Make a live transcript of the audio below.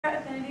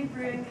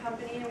Brewing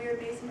Company, and we are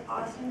based in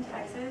Austin,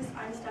 Texas.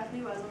 I'm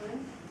Stephanie Wesselman.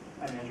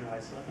 I'm Andrew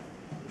Heisler.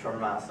 Trevor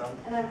Milestone.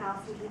 And I'm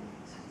Allison.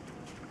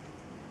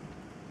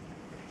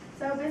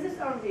 So business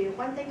overview.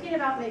 When thinking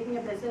about making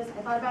a business,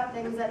 I thought about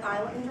things that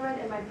I enjoyed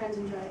and my friends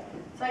enjoyed.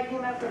 So I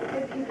came up with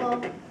good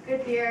people,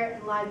 good beer,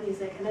 and live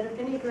music. And at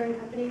Affinity Brewing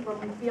Company, we're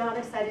beyond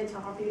excited to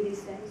offer you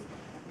these things.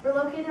 We're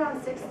located on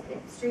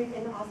 6th Street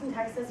in Austin,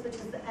 Texas, which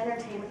is the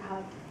entertainment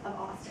hub of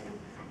Austin.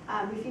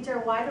 We feature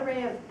a wide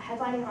array of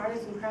headlining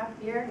artists in craft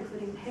beer,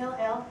 including pale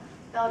ale,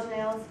 Belgian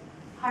ales,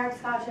 hard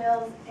Scotch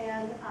ales,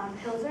 and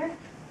Pilsner.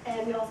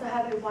 And we also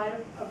have a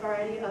wide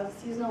variety of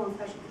seasonal and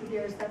specialty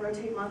beers that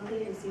rotate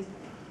monthly and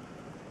seasonally.